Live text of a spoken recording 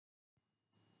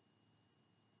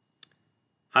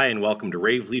Hi, and welcome to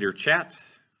RAVE Leader Chat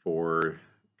for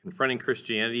Confronting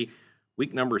Christianity,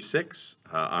 week number 6,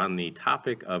 on the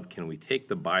topic of can we take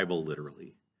the Bible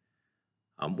literally?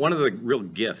 One of the real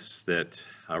gifts that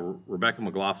Rebecca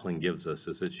McLaughlin gives us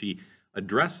is that she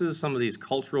addresses some of these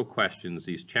cultural questions,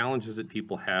 these challenges that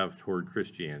people have toward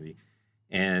Christianity,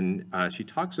 and she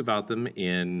talks about them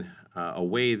in a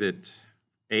way that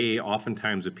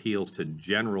oftentimes appeals to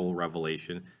general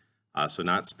revelation, so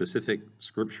not specific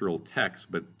scriptural texts,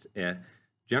 but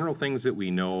general things that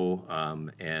we know,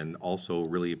 and also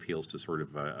really appeals to sort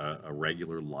of a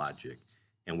regular logic.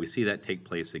 And we see that take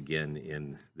place again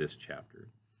in this chapter.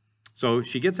 So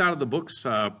she gets out of the books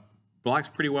blocks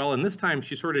pretty well, and this time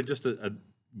she sort of just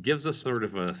gives us sort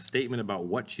of a statement about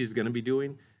what she's going to be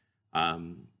doing.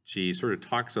 She sort of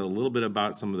talks a little bit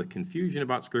about some of the confusion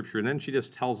about Scripture, and then she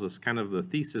just tells us kind of the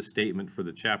thesis statement for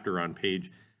the chapter on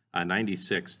page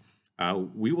 96.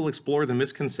 We will explore the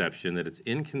misconception that it's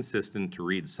inconsistent to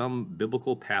read some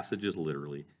biblical passages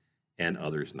literally and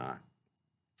others not.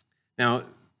 Now,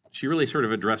 she really sort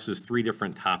of addresses 3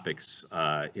 different topics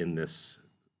in this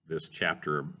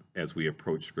chapter as we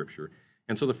approach Scripture.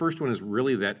 And so the first one is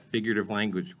really that figurative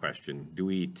language question. Do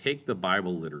we take the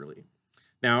Bible literally?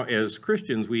 Now, as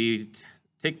Christians, we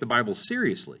take the Bible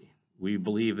seriously. We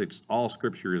believe that all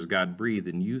Scripture is God-breathed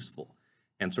and useful.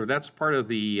 And so that's part of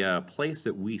the place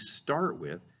that we start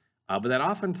with, but that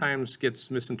oftentimes gets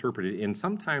misinterpreted, and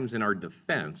sometimes in our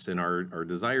defense, in our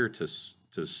desire to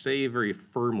say very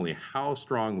firmly how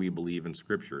strong we believe in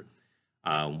Scripture,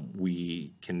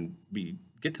 we can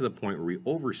get to the point where we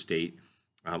overstate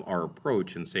our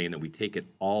approach in saying that we take it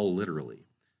all literally.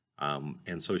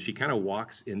 And so she kind of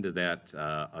walks into that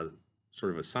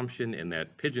sort of assumption and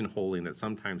that pigeonholing that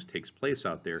sometimes takes place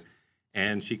out there.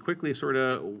 And she quickly sort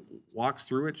of walks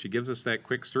through it. She gives us that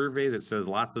quick survey that says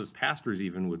lots of pastors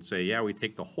even would say, yeah, we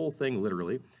take the whole thing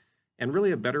literally. And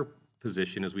really a better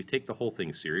position is we take the whole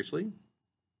thing seriously.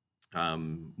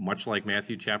 Much like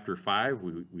Matthew chapter 5,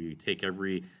 we take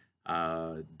every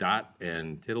dot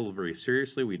and tittle very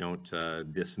seriously. We don't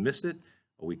dismiss it.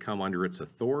 We come under its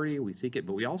authority. We seek it.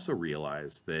 But we also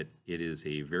realize that it is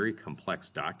a very complex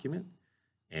document.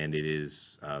 And it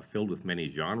is filled with many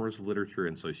genres of literature,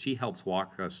 and so she helps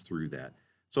walk us through that.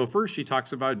 So first she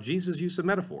talks about Jesus' use of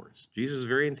metaphors. Jesus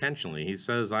very intentionally, he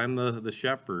says, I'm the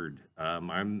shepherd,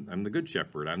 I'm the good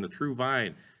shepherd, I'm the true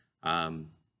vine. And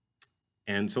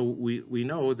so we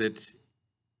know that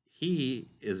he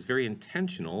is very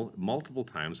intentional multiple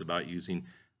times about using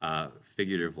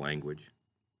figurative language.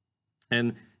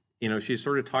 And she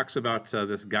sort of talks about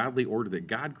this godly order that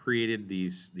God created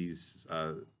these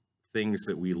things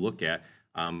that we look at.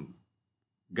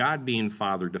 God being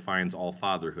Father defines all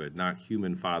fatherhood, not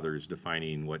human fathers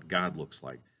defining what God looks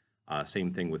like.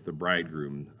 Same thing with the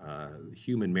bridegroom.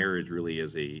 Human marriage really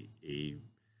is an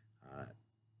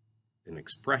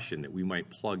expression that we might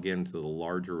plug into the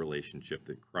larger relationship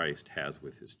that Christ has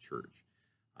with his church.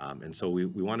 And so we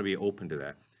want to be open to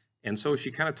that. And so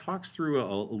she kind of talks through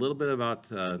a little bit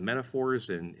about metaphors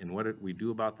and what we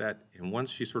do about that. And once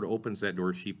she sort of opens that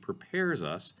door, she prepares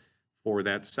us for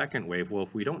that second wave. Well,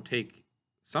 if we don't take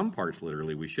some parts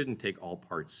literally, we shouldn't take all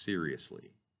parts seriously,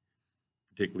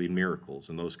 particularly miracles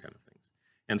and those kind of things.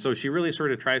 And so she really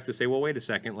sort of tries to say, well, wait a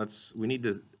second, we need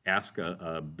to ask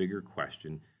a bigger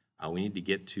question. We need to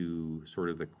get to sort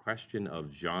of the question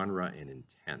of genre and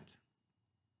intent.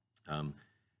 One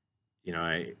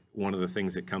of the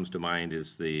things that comes to mind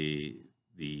is the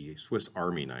Swiss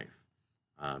Army knife.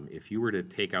 If you were to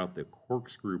take out the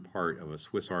corkscrew part of a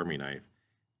Swiss Army knife,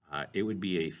 it would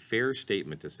be a fair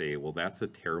statement to say, well, that's a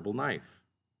terrible knife.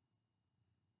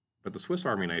 But the Swiss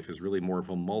Army knife is really more of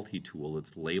a multi-tool.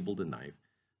 It's labeled a knife.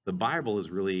 The Bible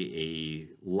is really a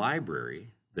library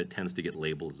that tends to get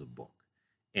labeled as a book.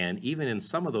 And even in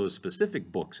some of those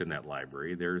specific books in that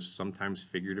library, there's sometimes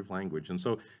figurative language. And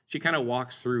so she kind of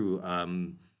walks through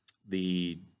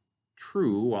the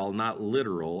true, while not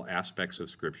literal, aspects of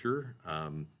Scripture,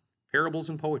 parables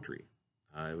and poetry.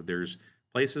 There's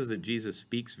places that Jesus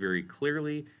speaks very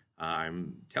clearly.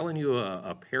 I'm telling you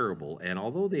a parable, and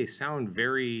although they sound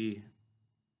very,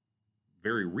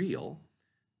 very real,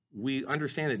 we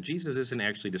understand that Jesus isn't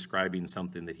actually describing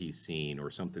something that he's seen or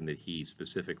something that he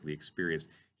specifically experienced.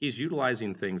 He's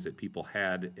utilizing things that people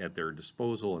had at their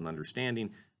disposal and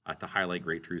understanding to highlight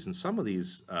great truths. And some of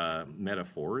these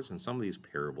metaphors and some of these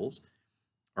parables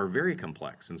are very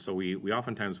complex. And so we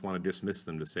oftentimes want to dismiss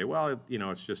them to say, well,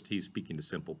 it's just he's speaking to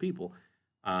simple people.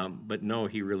 But no,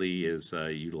 he really is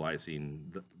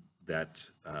utilizing that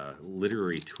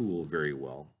literary tool very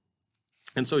well.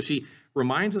 And so she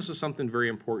reminds us of something very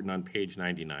important on page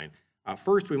 99.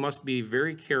 First, we must be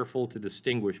very careful to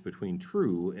distinguish between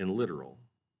true and literal.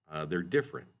 They're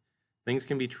different. Things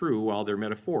can be true while they're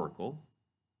metaphorical,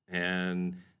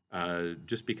 and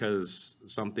just because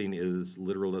something is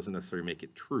literal doesn't necessarily make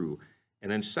it true.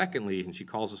 And then secondly, and she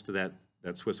calls us to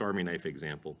that Swiss Army knife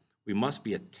example, we must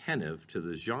be attentive to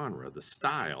the genre, the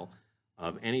style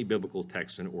of any biblical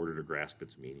text in order to grasp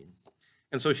its meaning.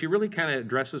 And so she really kind of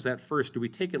addresses that first. Do we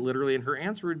take it literally? And her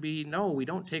answer would be, no, we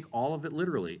don't take all of it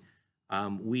literally.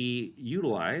 We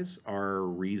utilize our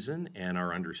reason and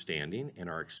our understanding and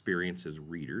our experience as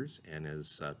readers and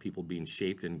as people being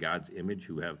shaped in God's image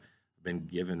who have been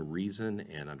given reason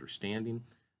and understanding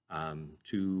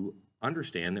to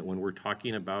understand that when we're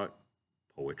talking about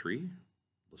poetry,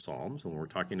 the Psalms, when we're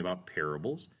talking about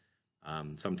parables,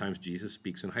 sometimes Jesus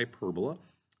speaks in hyperbola,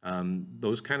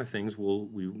 those kind of things,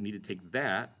 we need to take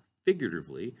that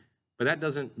figuratively, but that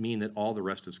doesn't mean that all the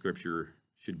rest of Scripture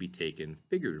should be taken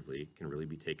figuratively. It can really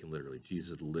be taken literally.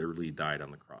 Jesus literally died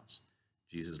on the cross.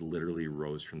 Jesus literally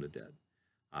rose from the dead.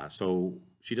 So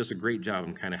she does a great job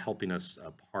in kind of helping us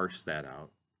parse that out.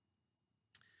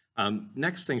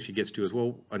 Next thing she gets to is,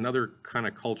 well, another kind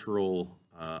of cultural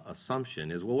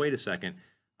assumption is, well, wait a second,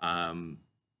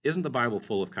 isn't the Bible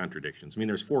full of contradictions? I mean,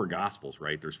 there's 4 Gospels,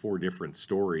 right? There's 4 different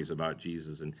stories about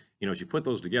Jesus. And, you know, as you put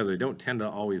those together, they don't tend to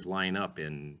always line up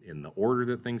in the order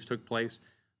that things took place.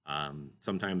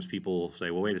 Sometimes people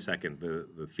say, well, wait a second,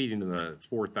 the feeding of the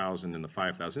 4,000 and the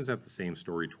 5,000, is that the same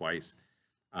story twice?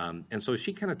 And so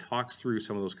she kind of talks through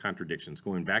some of those contradictions,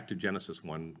 going back to Genesis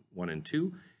 1 and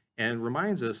 2, and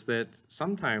reminds us that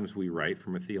sometimes we write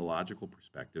from a theological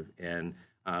perspective. And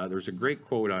there's a great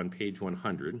quote on page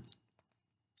 100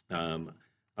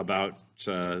 about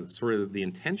sort of the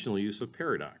intentional use of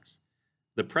paradox.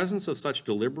 The presence of such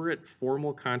deliberate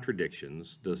formal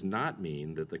contradictions does not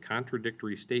mean that the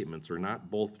contradictory statements are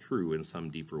not both true in some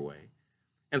deeper way.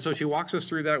 And so she walks us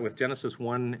through that with Genesis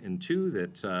 1 and 2,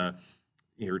 that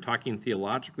you're talking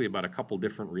theologically about a couple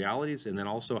different realities, and then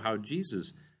also how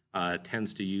Jesus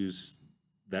tends to use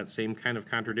that same kind of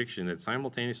contradiction, that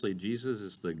simultaneously Jesus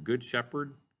is the good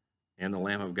shepherd and the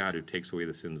Lamb of God who takes away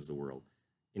the sins of the world.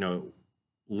 You know,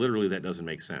 literally that doesn't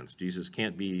make sense. Jesus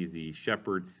can't be the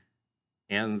shepherd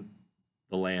and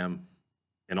the lamb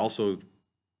and also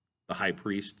the high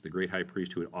priest, the great high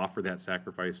priest who would offer that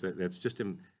sacrifice. That's just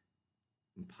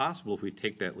impossible if we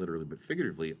take that literally, but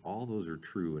figuratively, all those are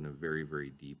true in a very, very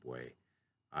deep way.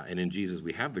 And in Jesus,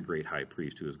 we have the great high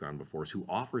priest who has gone before us, who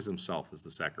offers himself as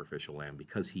the sacrificial lamb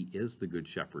because he is the good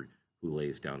shepherd who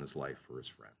lays down his life for his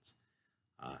friends.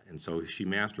 And so she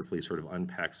masterfully sort of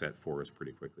unpacks that for us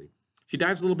pretty quickly. She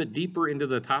dives a little bit deeper into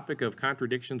the topic of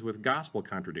contradictions with gospel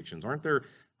contradictions. Aren't there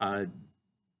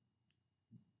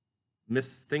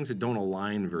things that don't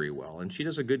align very well? And she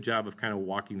does a good job of kind of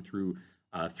walking through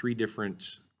 3 different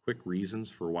quick reasons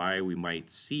for why we might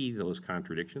see those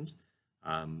contradictions.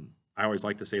 I always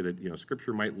like to say that, you know,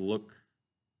 Scripture might look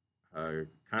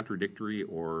contradictory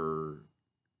or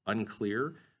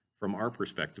unclear from our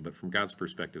perspective, but from God's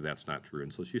perspective, that's not true.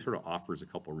 And so she sort of offers a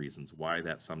couple reasons why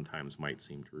that sometimes might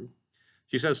seem true.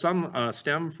 She says some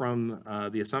stem from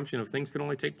the assumption of things can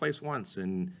only take place once.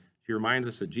 And she reminds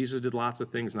us that Jesus did lots of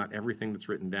things, not everything that's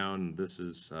written down. This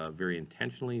is very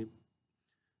intentionally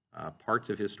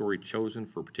parts of his story chosen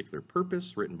for a particular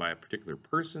purpose, written by a particular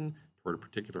person toward a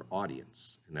particular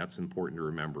audience. And that's important to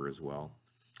remember as well.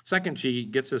 Second, she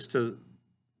gets us to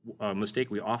a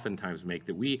mistake we oftentimes make,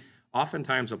 that we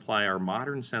oftentimes apply our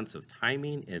modern sense of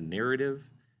timing and narrative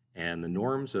and the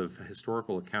norms of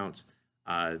historical accounts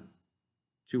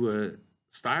to a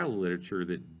style of literature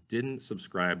that didn't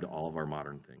subscribe to all of our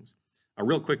modern things. A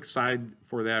real quick side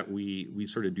for that, we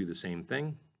sort of do the same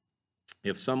thing.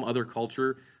 If some other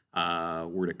culture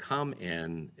were to come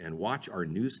and watch our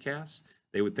newscasts,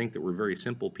 they would think that we're very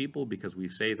simple people because we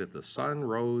say that the sun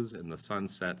rose and the sun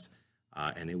sets,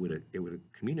 and it would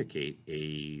communicate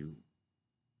a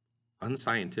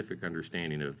unscientific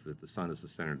understanding of that the sun is the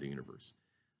center of the universe.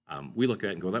 We look at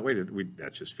it and go that way.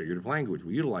 That's just figurative language.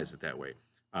 We utilize it that way.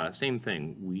 Same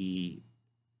thing. We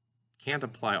can't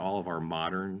apply all of our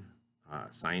modern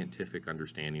scientific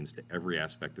understandings to every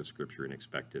aspect of Scripture and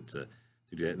expect it to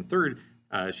do that. And third,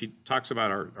 she talks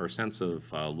about our sense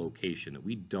of location, that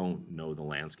we don't know the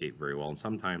landscape very well, and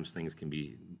sometimes things can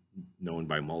be known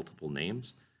by multiple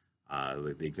names.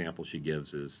 The example she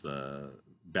gives is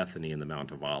Bethany and the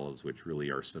Mount of Olives, which really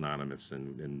are synonymous,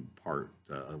 and in part,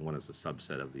 one is a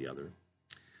subset of the other.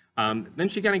 Then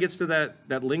she kind of gets to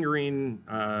that lingering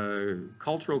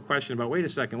cultural question about, wait a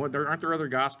second, aren't there other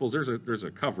gospels? There's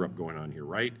a cover-up going on here,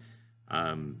 right?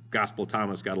 Gospel of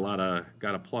Thomas got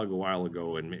a plug a while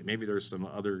ago, and maybe there's some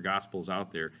other gospels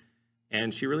out there.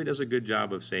 And she really does a good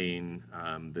job of saying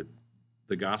that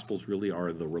the Gospels really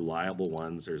are the reliable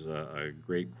ones. There's a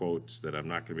great quote that I'm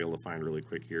not going to be able to find really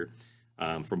quick here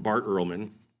from Bart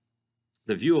Ehrlman.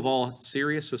 The view of all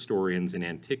serious historians in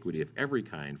antiquity of every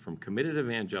kind, from committed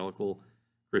evangelical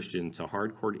Christian to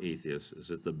hardcore atheists, is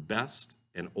that the best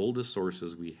and oldest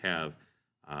sources we have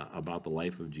about the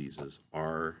life of Jesus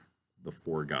are the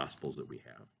four Gospels that we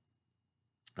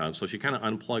have. So she kind of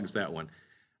unplugs that one.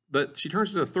 But she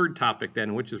turns to the third topic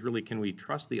then, which is really, can we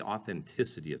trust the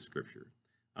authenticity of Scripture?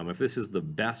 If this is the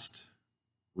best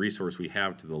resource we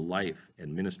have to the life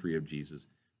and ministry of Jesus,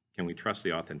 can we trust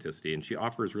the authenticity? And she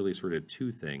offers really sort of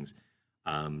two things.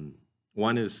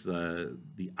 One is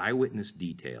the eyewitness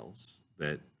details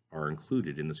that are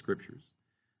included in the Scriptures.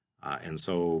 And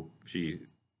so she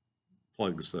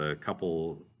plugs a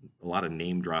lot of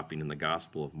name dropping in the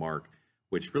Gospel of Mark,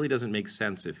 which really doesn't make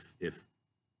sense if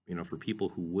for people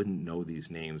who wouldn't know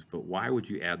these names. But why would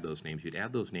you add those names? You'd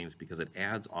add those names because it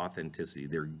adds authenticity.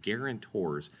 They're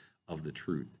guarantors of the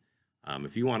truth.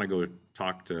 If you want to go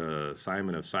talk to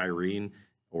Simon of Cyrene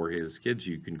or his kids,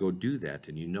 you can go do that,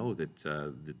 and you know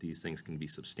that these things can be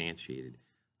substantiated.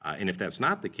 And if that's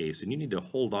not the case, then you need to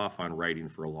hold off on writing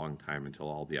for a long time until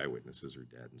all the eyewitnesses are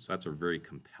dead. And so that's a very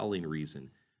compelling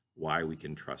reason why we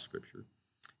can trust Scripture.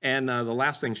 And the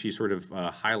last thing she sort of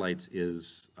highlights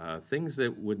is things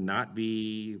that would not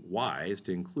be wise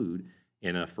to include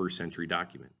in a first century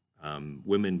document.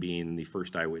 Women being the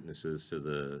first eyewitnesses to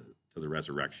the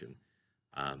resurrection,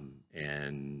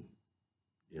 and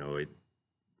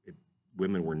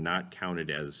women were not counted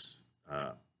as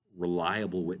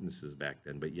reliable witnesses back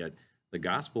then. But yet the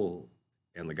gospel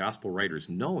and the gospel writers,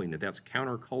 knowing that that's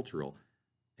countercultural,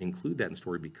 include that in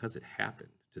story because it happened.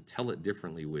 To tell it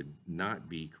differently would not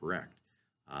be correct.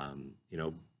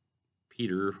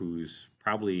 Peter, who's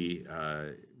probably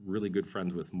really good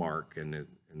friends with Mark, and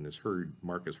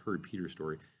Mark has heard Peter's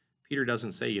story. Peter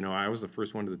doesn't say, I was the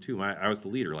first one to the tomb. I was the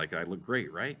leader. Like, I look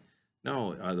great, right?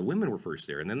 No, the women were first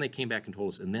there, and then they came back and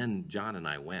told us, and then John and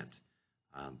I went,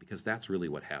 because that's really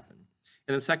what happened.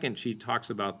 And then second, she talks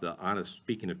about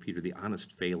speaking of Peter, the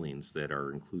honest failings that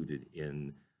are included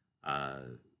in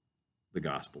the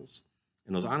Gospels.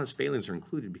 And those honest failings are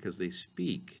included because they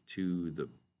speak to the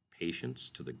patience,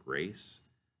 to the grace,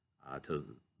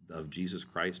 of Jesus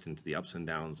Christ, and to the ups and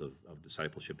downs of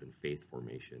discipleship and faith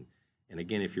formation. And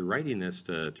again, if you're writing this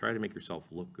to try to make yourself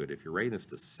look good, if you're writing this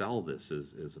to sell this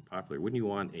as a popular, wouldn't you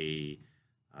want a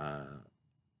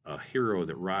hero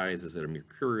that rises at a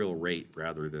mercurial rate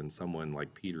rather than someone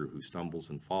like Peter who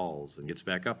stumbles and falls and gets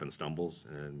back up and stumbles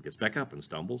and gets back up and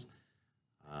stumbles?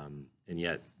 And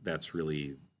yet that's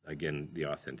really, again, the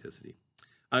authenticity.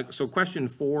 So question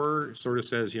 4 sort of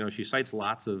says, she cites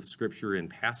lots of Scripture in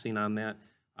passing on that.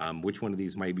 Which one of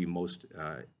these might be most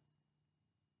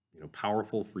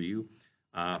powerful for you?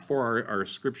 For our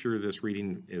Scripture this week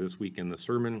in the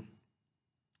sermon,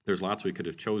 there's lots we could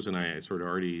have chosen. I sort of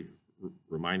already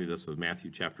reminded us of Matthew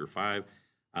chapter 5,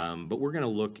 but we're going to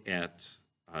look at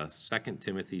 2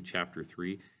 Timothy chapter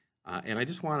 3, and I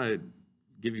just want to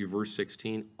give you verse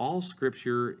 16. All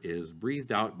Scripture is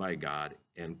breathed out by God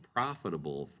and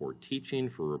profitable for teaching,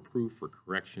 for reproof, for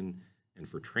correction, and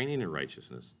for training in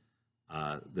righteousness,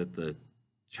 that the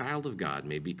child of God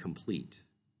may be complete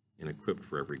and equipped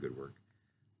for every good work.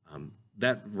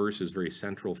 That verse is very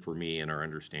central for me in our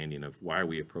understanding of why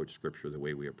we approach Scripture the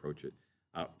way we approach it.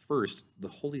 First, the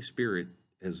Holy Spirit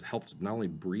has helped not only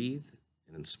breathe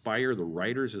and inspire the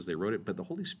writers as they wrote it, but the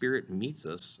Holy Spirit meets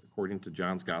us, according to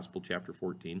John's Gospel, chapter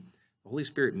 14. The Holy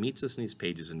Spirit meets us in these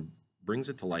pages and brings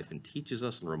it to life and teaches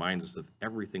us and reminds us of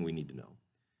everything we need to know.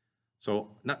 So,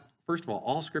 first of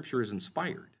all Scripture is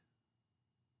inspired.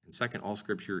 And second, all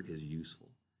Scripture is useful.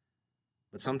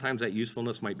 But sometimes that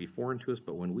usefulness might be foreign to us,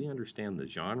 but when we understand the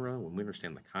genre, when we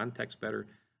understand the context better,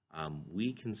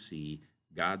 we can see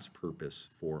God's purpose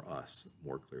for us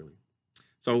more clearly.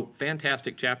 So,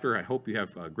 fantastic chapter. I hope you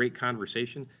have a great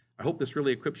conversation. I hope this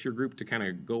really equips your group to kind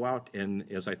of go out, and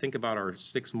as I think about our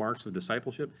 6 marks of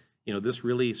discipleship, this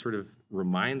really sort of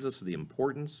reminds us of the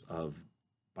importance of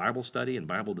Bible study and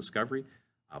Bible discovery,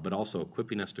 but also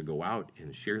equipping us to go out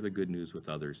and share the good news with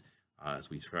others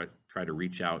as we try to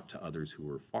reach out to others who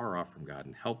are far off from God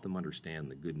and help them understand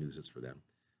the good news is for them.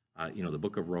 The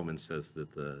book of Romans says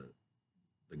that the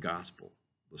gospel,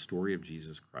 the story of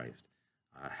Jesus Christ,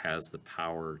 has the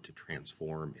power to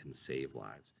transform and save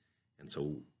lives. And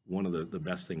so one of the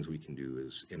best things we can do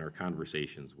is in our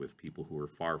conversations with people who are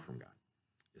far from God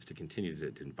is to continue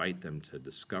to invite them to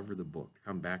discover the book,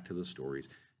 come back to the stories,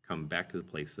 come back to the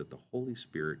place that the Holy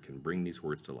Spirit can bring these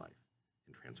words to life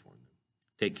and transform them.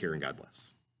 Take care and God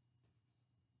bless.